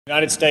The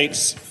United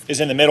States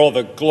is in the middle of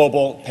a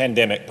global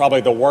pandemic,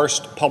 probably the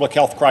worst public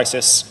health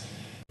crisis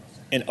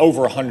in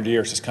over 100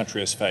 years this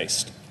country has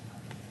faced.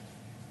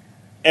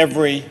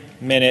 Every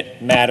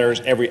minute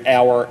matters, every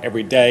hour,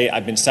 every day.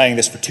 I've been saying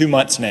this for 2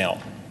 months now.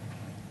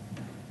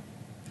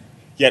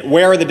 Yet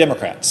where are the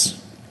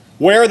Democrats?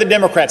 Where are the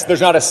Democrats?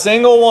 There's not a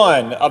single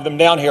one of them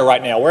down here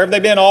right now. Where have they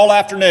been all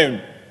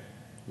afternoon?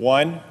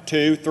 1,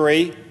 2,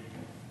 3.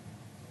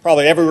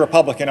 Probably every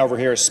Republican over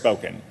here has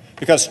spoken.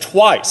 Because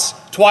twice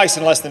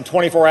in less than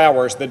 24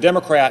 hours, the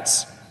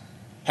Democrats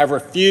have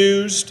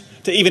refused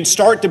to even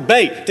start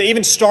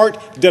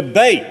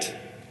debate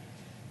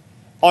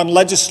on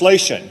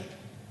legislation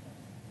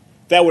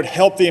that would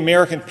help the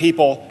American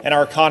people and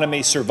our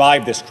economy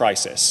survive this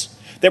crisis,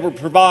 that would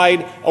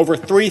provide over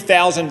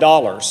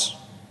 $3,000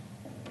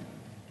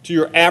 to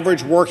your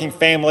average working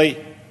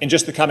family in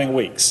just the coming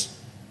weeks,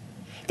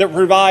 that would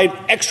provide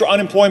extra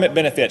unemployment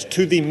benefits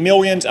to the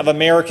millions of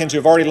Americans who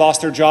have already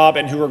lost their job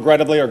and who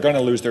regrettably are going to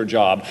lose their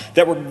job,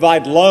 that would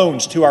provide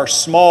loans to our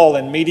small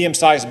and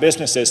medium-sized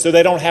businesses so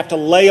they don't have to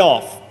lay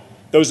off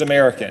those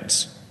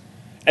Americans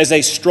as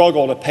they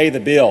struggle to pay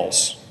the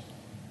bills,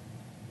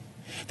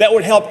 that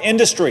would help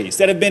industries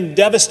that have been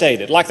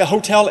devastated, like the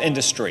hotel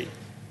industry,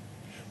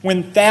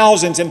 when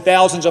thousands and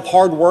thousands of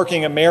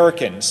hardworking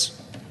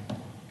Americans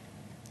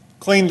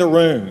clean the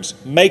rooms,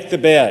 make the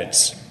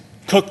beds,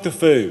 cook the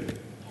food,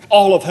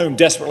 all of whom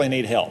desperately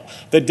need help.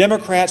 The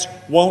Democrats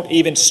won't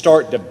even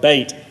start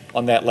debate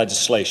on that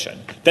legislation.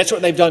 That's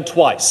what they've done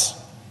twice.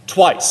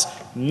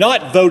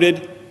 Not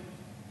voted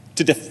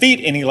to defeat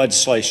any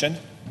legislation,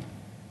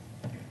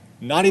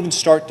 not even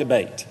start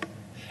debate.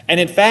 And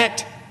in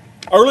fact,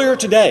 earlier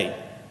today,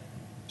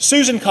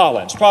 Susan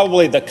Collins,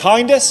 probably the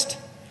kindest,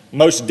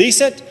 most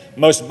decent,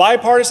 most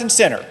bipartisan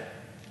senator,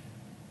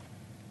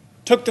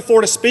 took the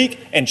floor to speak,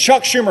 and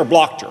Chuck Schumer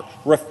blocked her,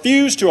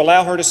 refused to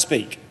allow her to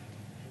speak.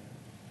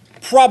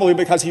 Probably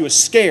because he was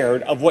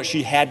scared of what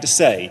she had to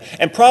say.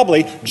 And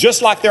probably,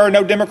 just like there are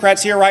no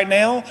Democrats here right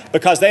now,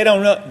 because they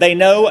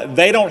know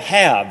they don't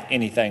have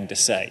anything to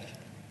say.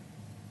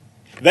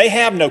 They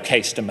have no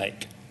case to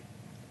make.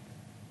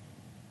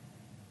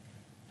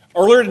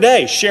 Earlier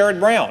today, Sherrod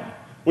Brown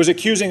was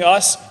accusing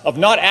us of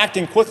not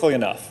acting quickly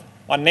enough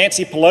on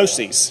Nancy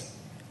Pelosi's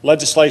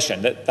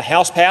legislation that the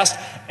House passed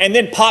and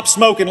then popped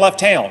smoke and left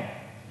town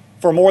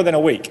for more than a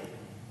week.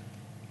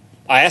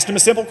 I asked him a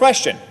simple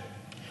question.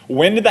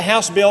 When did the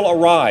House bill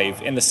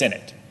arrive in the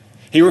Senate?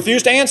 He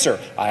refused to answer.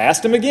 I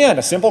asked him again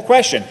a simple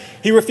question.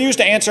 He refused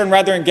to answer and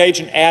rather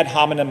engaged in ad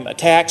hominem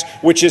attacks,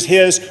 which is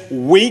his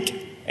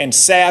weak and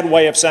sad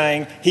way of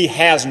saying he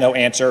has no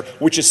answer,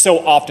 which is so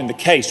often the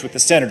case with the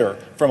senator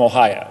from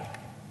Ohio.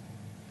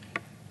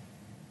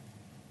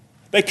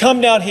 They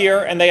come down here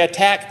and they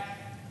attack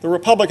the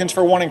Republicans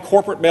for wanting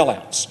corporate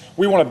bailouts.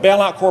 We want to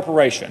bail out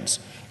corporations.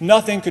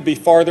 Nothing could be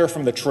farther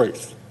from the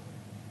truth.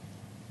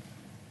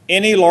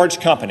 Any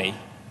large company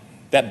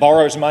that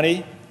borrows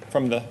money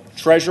from the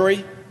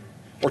Treasury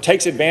or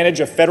takes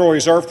advantage of Federal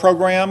Reserve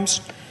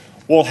programs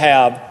will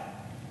have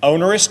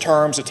onerous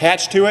terms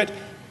attached to it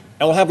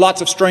and will have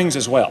lots of strings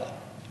as well.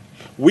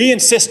 We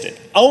insisted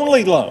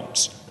only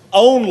loans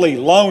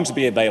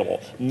be available,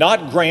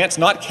 not grants,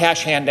 not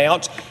cash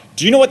handouts.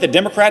 Do you know what the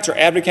Democrats are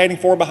advocating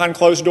for behind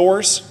closed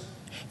doors?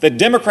 The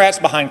Democrats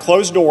behind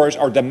closed doors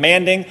are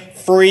demanding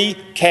free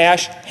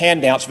cash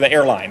handouts for the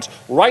airlines.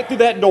 Right through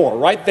that door,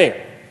 right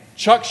there,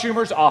 Chuck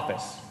Schumer's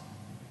office.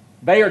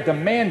 They are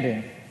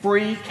demanding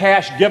free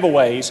cash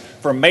giveaways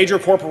for major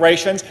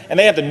corporations, and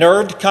they have the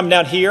nerve to come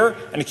down here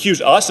and accuse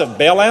us of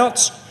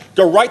bailouts.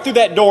 Go right through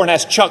that door and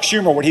ask Chuck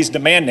Schumer what he's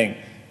demanding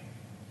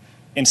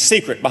in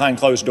secret behind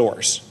closed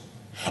doors.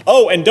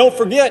 Oh, and don't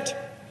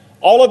forget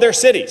all of their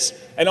cities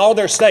and all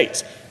their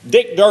states.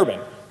 Dick Durbin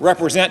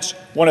represents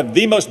one of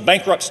the most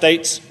bankrupt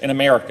states in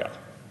America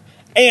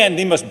and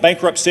the most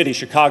bankrupt city,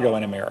 Chicago,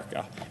 in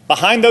America.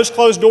 Behind those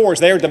closed doors,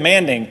 they are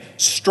demanding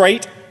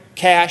straight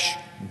cash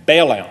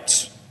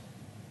bailouts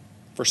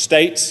for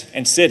states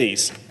and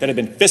cities that have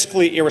been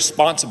fiscally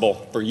irresponsible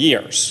for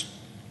years.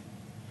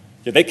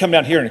 Yet they come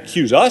down here and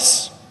accuse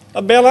us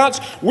of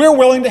bailouts. We're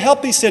willing to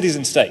help these cities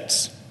and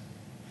states.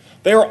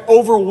 They are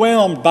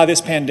overwhelmed by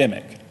this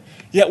pandemic.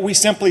 Yet we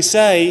simply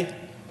say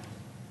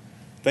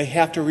they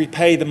have to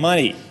repay the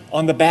money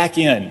on the back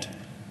end.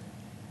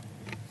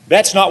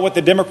 That's not what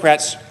the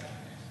Democrats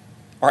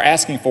are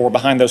asking for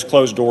behind those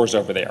closed doors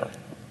over there.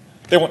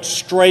 They want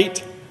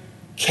straight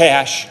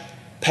cash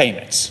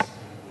payments.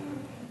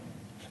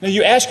 Now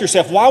you ask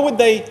yourself, why would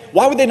they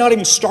not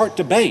even start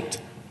debate?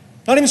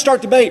 Not even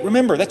start debate.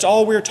 Remember, that's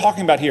all we're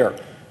talking about here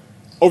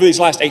over these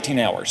last 18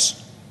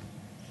 hours.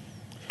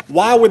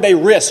 Why would they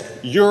risk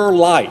your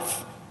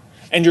life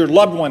and your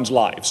loved ones'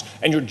 lives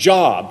and your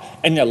job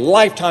and a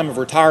lifetime of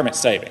retirement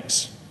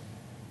savings?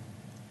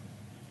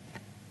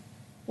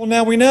 Well,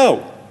 now we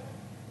know.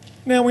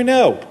 Now we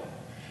know.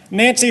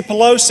 Nancy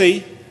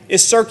Pelosi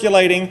is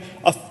circulating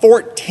a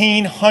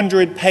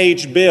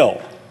 1,400-page bill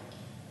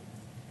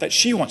that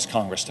she wants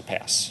Congress to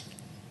pass,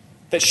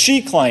 that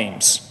she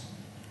claims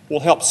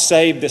will help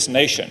save this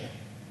nation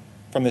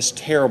from this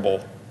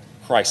terrible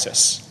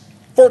crisis.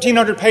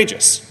 1,400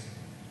 pages.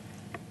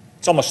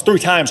 It's almost 3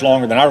 times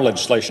longer than our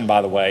legislation,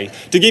 by the way,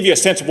 to give you a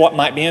sense of what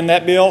might be in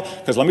that bill,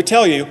 because let me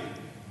tell you,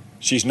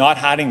 she's not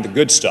hiding the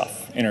good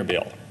stuff in her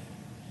bill.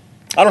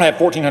 I don't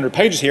have 1,400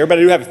 pages here, but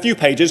I do have a few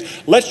pages.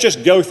 Let's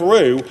just go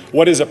through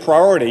what is a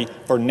priority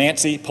for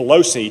Nancy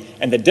Pelosi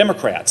and the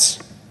Democrats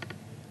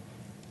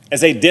as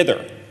they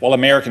dither while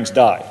Americans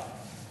die.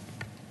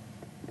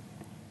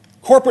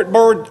 Corporate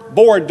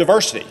board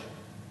diversity.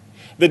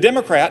 The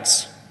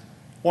Democrats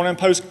want to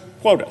impose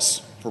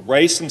quotas for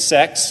race and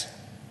sex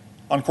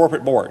on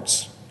corporate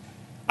boards.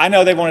 I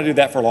know they want to do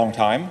that for a long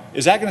time.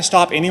 Is that going to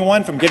stop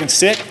anyone from getting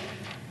sick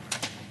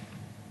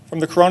from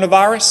the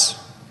coronavirus?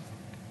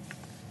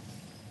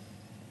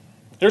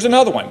 There's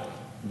another one,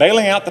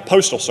 bailing out the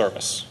Postal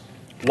Service,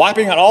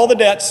 wiping out all the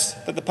debts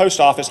that the Post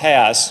Office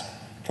has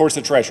towards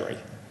the Treasury.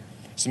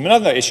 It's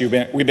another issue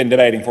we've been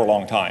debating for a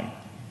long time.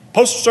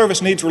 Postal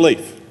Service needs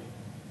relief.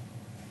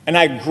 And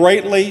I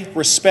greatly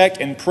respect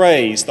and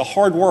praise the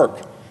hard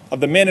work of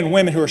the men and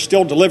women who are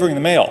still delivering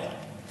the mail.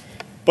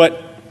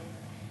 But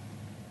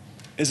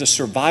is a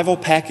survival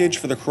package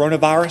for the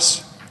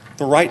coronavirus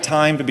the right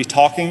time to be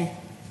talking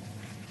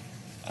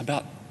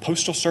about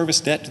Postal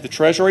Service debt to the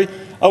Treasury?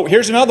 Oh,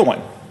 here's another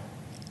one.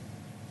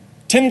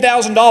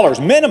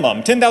 $10,000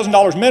 minimum,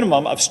 $10,000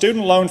 minimum of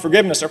student loan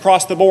forgiveness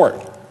across the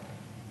board.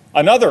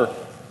 Another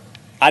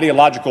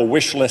ideological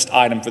wish list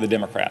item for the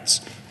Democrats.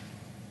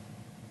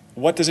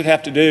 What does it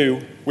have to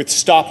do with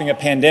stopping a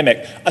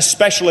pandemic,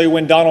 especially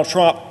when Donald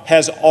Trump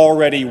has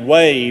already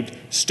waived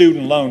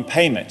student loan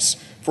payments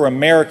for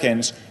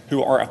Americans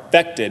who are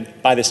affected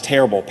by this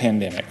terrible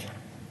pandemic?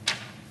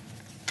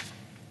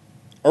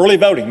 Early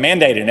voting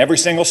mandated in every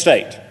single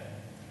state.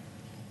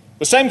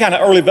 The same kind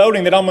of early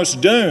voting that almost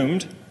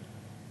doomed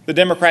the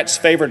Democrats'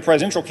 favored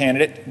presidential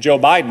candidate, Joe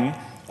Biden,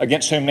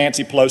 against whom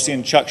Nancy Pelosi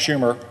and Chuck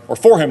Schumer, or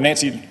for whom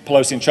Nancy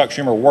Pelosi and Chuck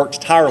Schumer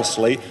worked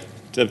tirelessly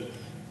to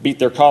beat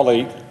their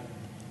colleague,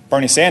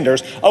 Bernie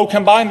Sanders. Oh,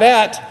 combine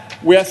that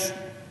with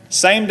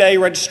same-day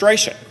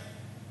registration.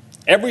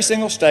 Every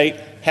single state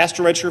has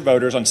to register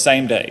voters on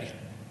same day.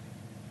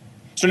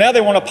 So now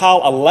they want to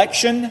pile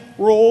election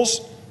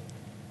rules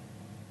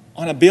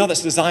on a bill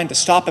that's designed to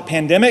stop a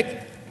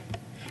pandemic.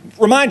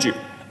 Remind you,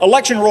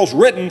 election rules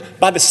written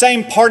by the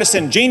same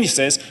partisan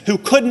geniuses who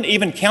couldn't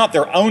even count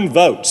their own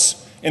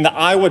votes in the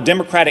Iowa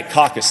Democratic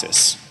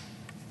caucuses.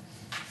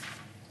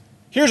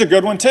 Here's a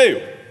good one,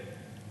 too.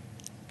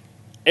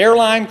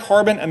 Airline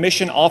carbon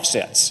emission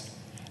offsets.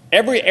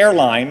 Every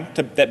airline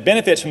that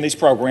benefits from these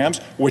programs,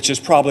 which is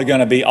probably going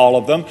to be all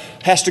of them,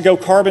 has to go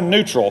carbon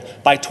neutral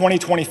by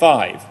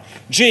 2025.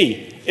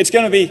 Gee, it's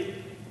going to be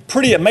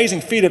pretty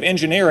amazing feat of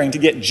engineering to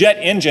get jet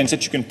engines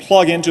that you can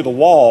plug into the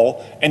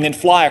wall and then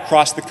fly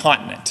across the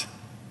continent.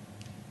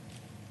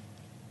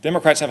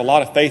 Democrats have a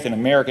lot of faith in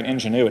American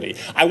ingenuity.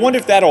 I wonder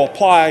if that'll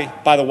apply,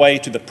 by the way,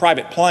 to the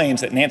private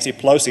planes that Nancy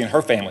Pelosi and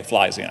her family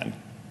flies in,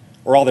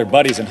 or all their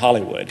buddies in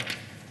Hollywood.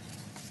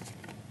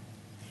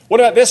 What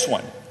about this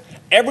one?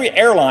 Every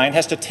airline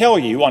has to tell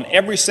you on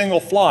every single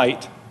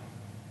flight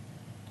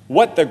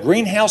what the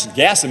greenhouse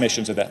gas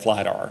emissions of that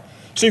flight are.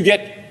 So you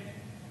get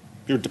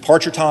your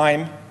departure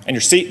time and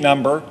your seat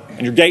number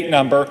and your gate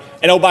number,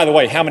 and oh, by the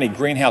way, how many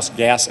greenhouse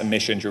gas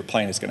emissions your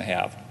plane is going to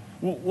have.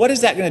 What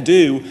is that going to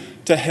do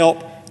to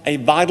help a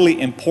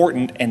vitally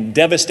important and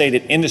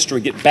devastated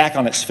industry get back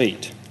on its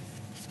feet?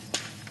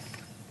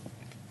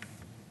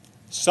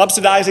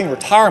 Subsidizing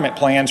retirement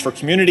plans for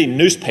community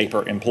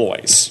newspaper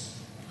employees.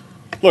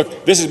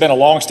 Look, this has been a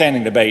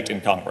long-standing debate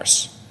in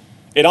Congress.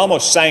 It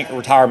almost sank a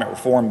retirement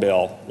reform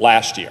bill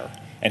last year.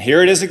 And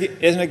here it is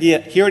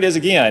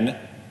again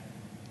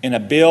in a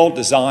bill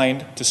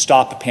designed to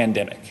stop a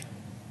pandemic.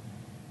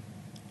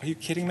 Are you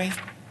kidding me?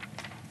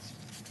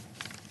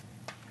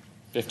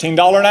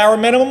 $15 an hour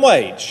minimum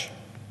wage.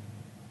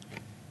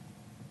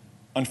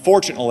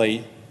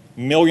 Unfortunately,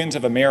 millions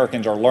of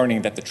Americans are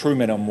learning that the true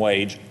minimum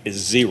wage is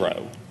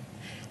zero.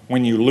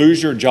 When you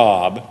lose your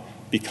job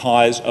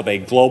because of a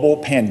global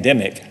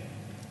pandemic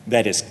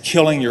that is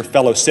killing your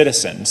fellow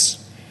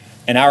citizens,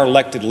 and our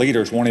elected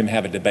leaders won't even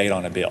have a debate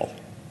on a bill.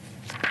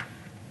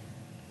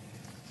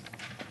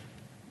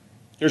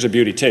 Here's a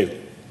beauty,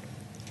 too.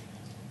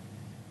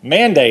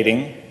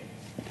 Mandating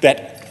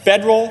that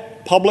federal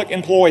public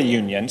employee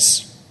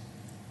unions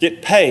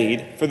get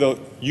paid for the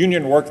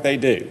union work they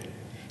do.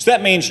 So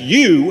that means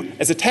you,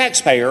 as a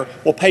taxpayer,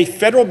 will pay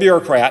federal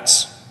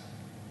bureaucrats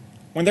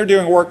when they're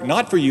doing work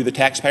not for you, the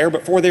taxpayer,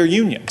 but for their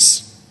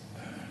unions.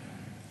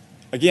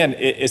 Again,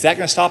 is that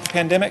going to stop the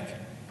pandemic?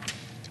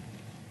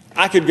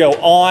 I could go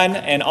on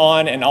and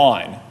on and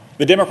on.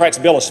 The Democrats'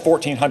 bill is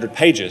 1,400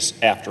 pages,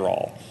 after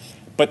all.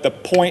 But the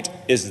point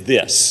is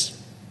this.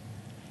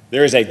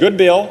 There is a good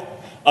bill,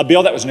 a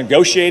bill that was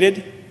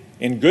negotiated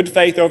in good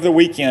faith over the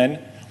weekend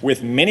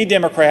with many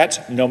Democrats,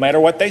 no matter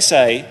what they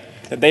say,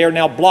 that they are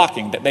now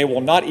blocking, that they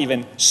will not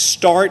even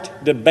start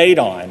debate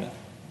on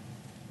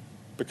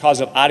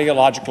because of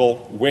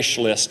ideological wish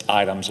list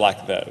items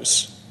like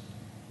those.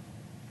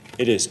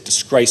 It is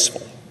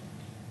disgraceful.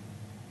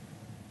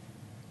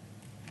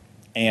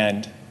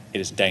 and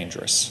it is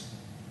dangerous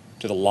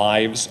to the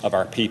lives of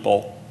our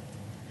people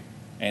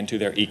and to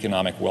their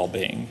economic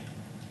well-being.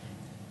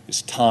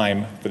 It's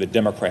time for the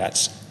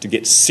Democrats to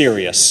get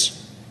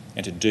serious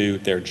and to do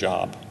their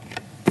job.